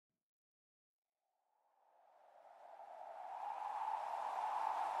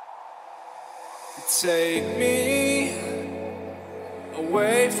Take me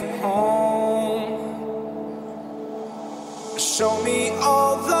away from home. Show me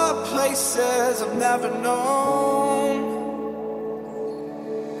all the places I've never known.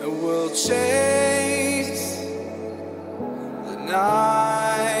 And we'll chase the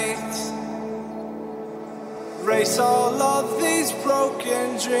night, race all of these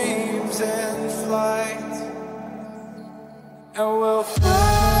broken dreams in flight. And we'll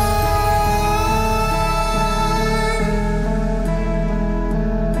fly.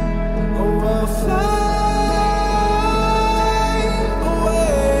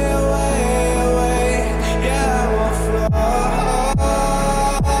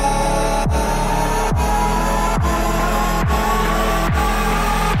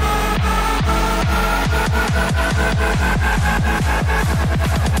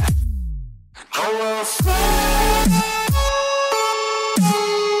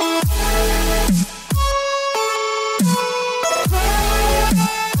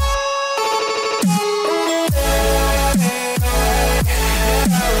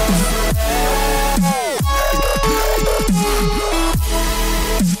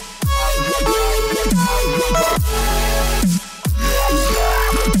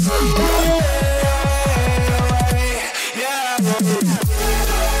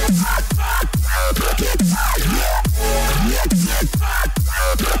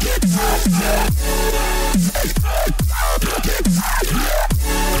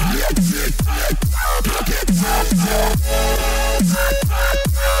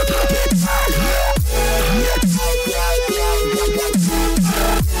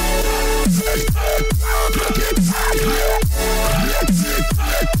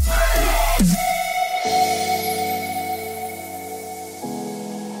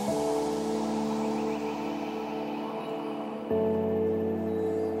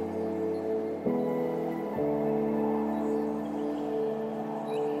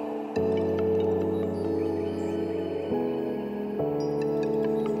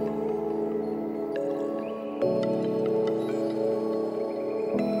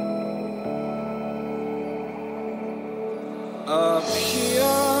 Up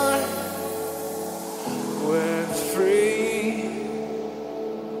here, we're free,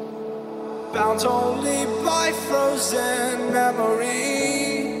 bound only by frozen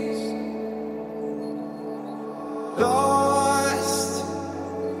memories, lost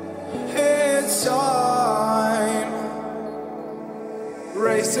in time,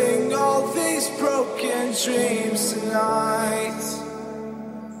 racing all these broken dreams tonight,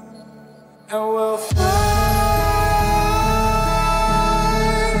 and we'll